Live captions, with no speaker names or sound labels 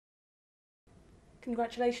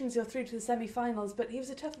Congratulations, you're through to the semi-finals, but he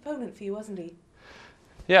was a tough opponent for you, wasn't he?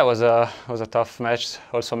 Yeah, it was a tough match,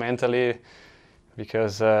 also mentally,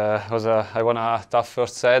 because I won a tough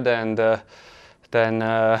first set, and then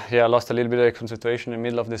I lost a little bit of concentration in the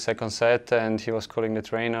middle of the second set, and he was calling the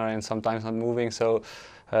trainer and sometimes not moving. So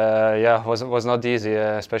it was not easy,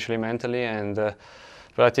 especially mentally, and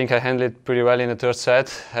but I think I handled it pretty well in the third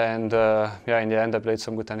set, and in the end I played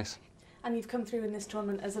some good tennis. And you've come through in this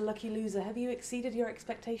tournament as a lucky loser. Have you exceeded your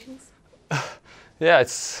expectations? Yeah,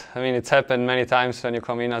 it's happened many times when you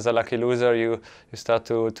come in as a lucky loser. You start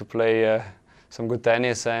to play some good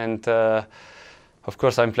tennis, and of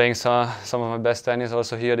course I'm playing some of my best tennis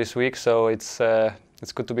also here this week. So it's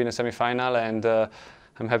good to be in the semi-final, and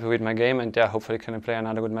I'm happy with my game, and hopefully can play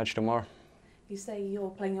another good match tomorrow. You say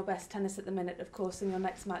you're playing your best tennis at the minute. Of course, in your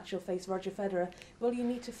next match you'll face Roger Federer. Will you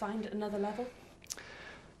need to find another level?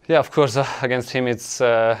 Yeah, of course. Against him, it's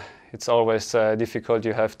always difficult.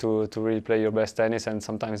 You have to really play your best tennis, and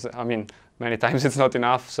sometimes, many times it's not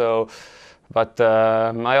enough. So, but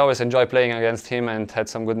I always enjoy playing against him and had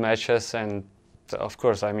some good matches. And of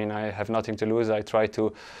course, I have nothing to lose. I try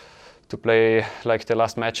to play like the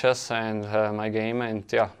last matches and my game. And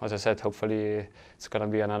as I said, hopefully it's gonna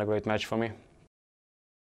be another great match for me.